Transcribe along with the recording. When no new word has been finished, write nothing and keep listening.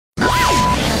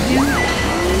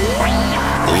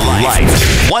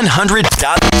Life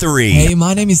 100.3. Hey,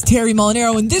 my name is Terry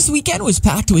Molinaro, and this weekend was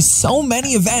packed with so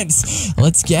many events.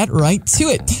 Let's get right to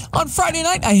it. On Friday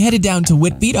night, I headed down to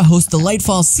Whitby to host the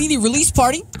Lightfall CD release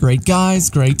party. Great guys,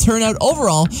 great turnout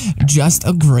overall, just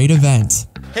a great event.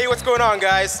 Hey, what's going on,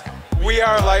 guys? We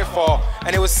are Lightfall,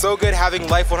 and it was so good having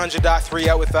Life 100.3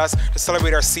 out with us to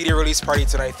celebrate our CD release party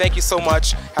tonight. Thank you so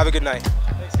much. Have a good night.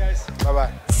 Thanks, guys.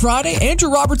 Bye-bye. Friday,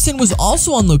 Andrew Robertson was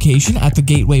also on location at the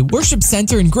Gateway Worship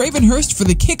Center in Gravenhurst for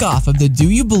the kickoff of the Do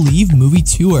You Believe movie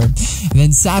tour. And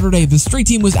then Saturday, the street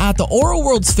team was at the Oro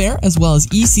World's Fair as well as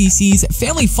ECC's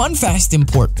Family Fun Fest in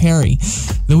Port Perry.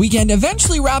 The weekend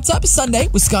eventually wrapped up Sunday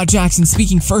with Scott Jackson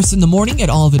speaking first in the morning at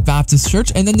Olivet Baptist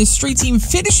Church, and then the street team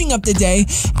finishing up the day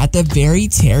at the Very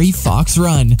Terry Fox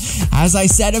Run. As I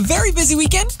said, a very busy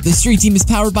weekend. The street team is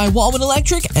powered by Walwyn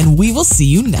Electric, and we will see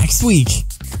you next week.